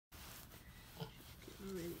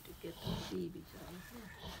get the babies out of here.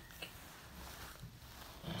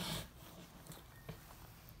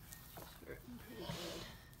 It's hurting pretty good.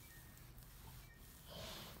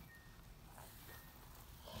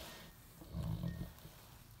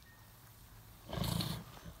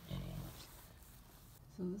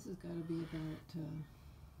 So this has got to be about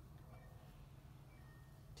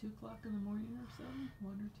 2 o'clock in the morning or so,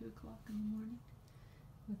 1 or 2 o'clock in the morning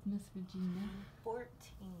with Miss Regina. 1:14.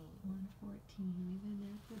 1:14. We've been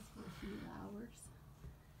there just for a few hours.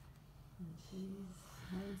 And she's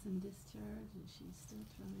had some discharge and she's still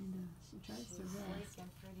trying to, she tries to rest. She's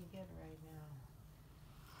sleeping pretty good right now.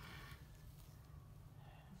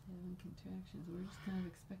 She's having contractions. We're just kind of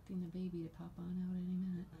expecting the baby to pop on out any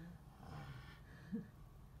minute.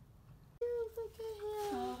 Look at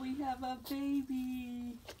him. Oh, we have a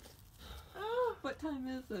baby. Oh, What time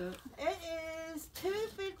is it? it is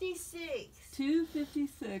 2:56.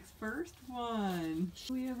 2:56, first one.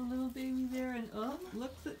 We have a little baby there, and oh,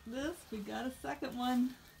 look at this. We got a second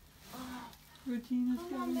one. Oh, Regina's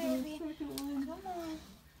Come on, got a baby. second one. come on.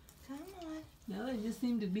 Come on. Now they just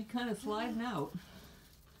seem to be kind of sliding out.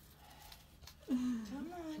 Come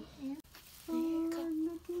on. Here. Oh,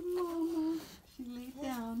 look at Mama. She laid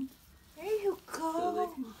down There you go. so they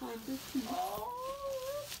can find the teeth. Oh,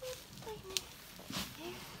 baby.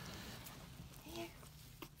 Here. Here.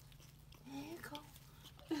 There you go.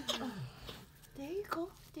 Oh, there you go.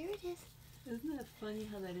 There it is. Isn't that funny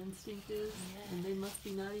how that instinct is? Yeah. And they must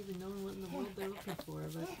be not even knowing what in the world they're looking for,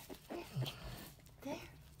 but There.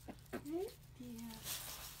 yeah.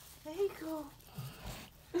 There you go.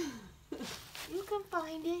 You can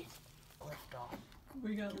find it. Lift off.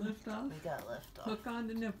 We got lift off. We got lift off. Hook on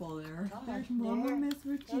the nipple there. Come on, There's Mama, there. Miss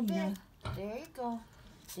Regina. There you go.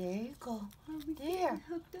 There you go. Are we There. getting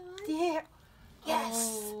hooked on? There. Yes.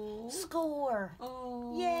 Oh. Score.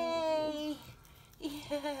 Oh. Yay.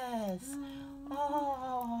 Yes. Oh.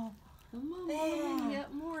 Oh. Come on, There. Mama. We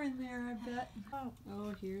got more in there, I bet. Oh.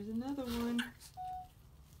 Oh, here's another one.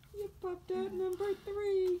 You popped out number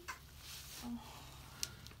 3. Oh.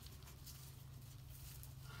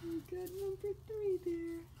 You got number 3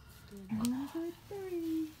 there. Number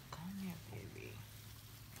 3. Come here, baby.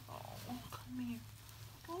 Oh, come here.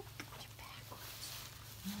 Oh, put your backwards.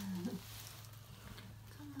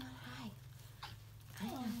 Come on, hi. Hi,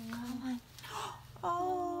 come on.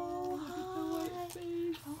 Oh, Look at the white hi.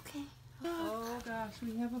 face. Okay. Oh gosh,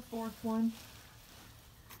 we have a 4th one.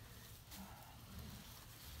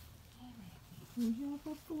 We have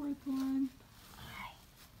a 4th one. Hi.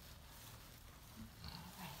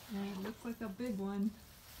 And it looks like a big one.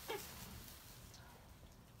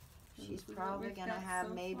 She's This is what probably we've gonna got have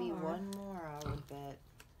so maybe far. one more, I would bet.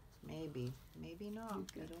 Maybe. Maybe not. We've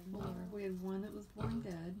got We don't 4. know. We had one that was born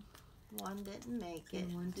dead, One didn't make it.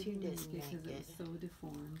 and one 2 didn't make didn't it because make it it. was so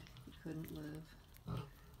deformed he couldn't live.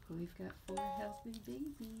 But we've got 4 healthy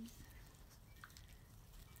babies.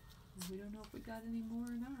 And we don't know if we got any more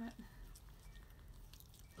or not.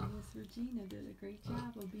 Miss Regina did a great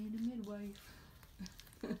job of being a midwife.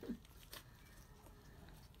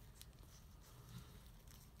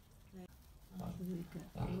 So we've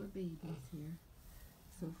got 4 babies here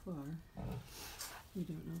so far. We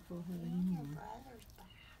don't know if we'll have any Your more. brother's back.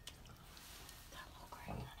 That little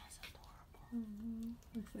gray one is adorable.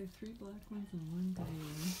 Looks like 3 black ones and 1 gray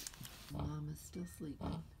one. Mama's still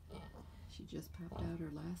sleeping. She just popped out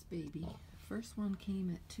her last baby. First one came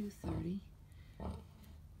at 2:30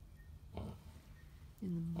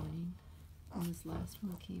 in the morning. And this last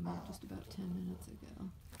one came out just about 10 minutes ago.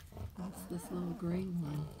 That's this little gray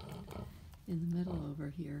one in the middle over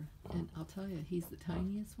here. And I'll tell you, he's the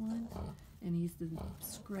tiniest one, and he's the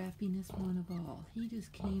scrappiness one of all. He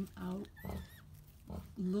just came out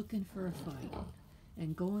looking for a fight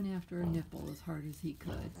and going after a nipple as hard as he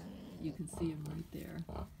could. You can see him right there.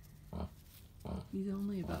 He's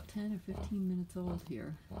only about 10 or 15 minutes old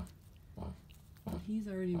here. But he's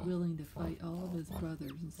already willing to fight all of his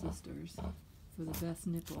brothers and sisters for the best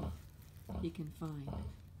nipple he can find.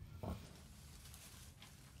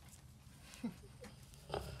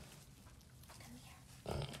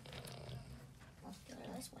 Let's go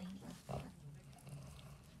this way.